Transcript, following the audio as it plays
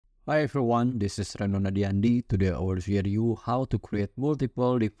Hi everyone, this is Reno Nadiandi. Today I will share you how to create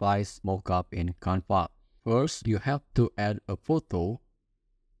multiple device mockup in Canva. First, you have to add a photo.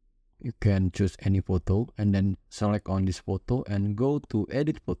 You can choose any photo and then select on this photo and go to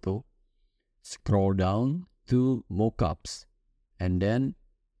edit photo. Scroll down to mockups and then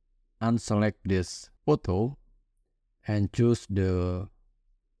unselect this photo and choose the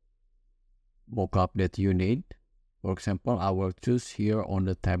mockup that you need. For example, I will choose here on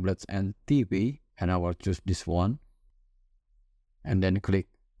the tablets and TV, and I will choose this one. And then click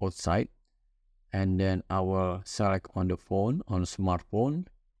outside. And then I will select on the phone, on smartphone.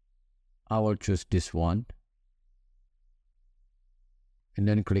 I will choose this one. And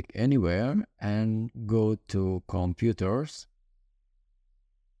then click anywhere and go to computers.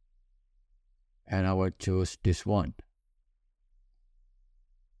 And I will choose this one.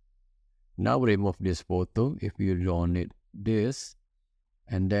 Now remove this photo if you don't need this,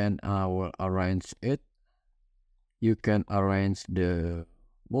 and then I will arrange it. You can arrange the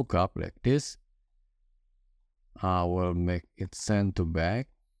mockup like this. I will make it send to back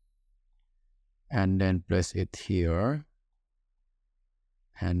and then place it here,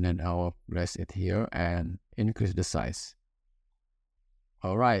 and then I will place it here and increase the size.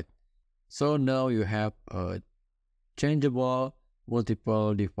 Alright, so now you have a changeable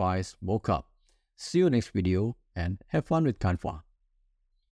multiple device mockup. See you next video and have fun with Canva.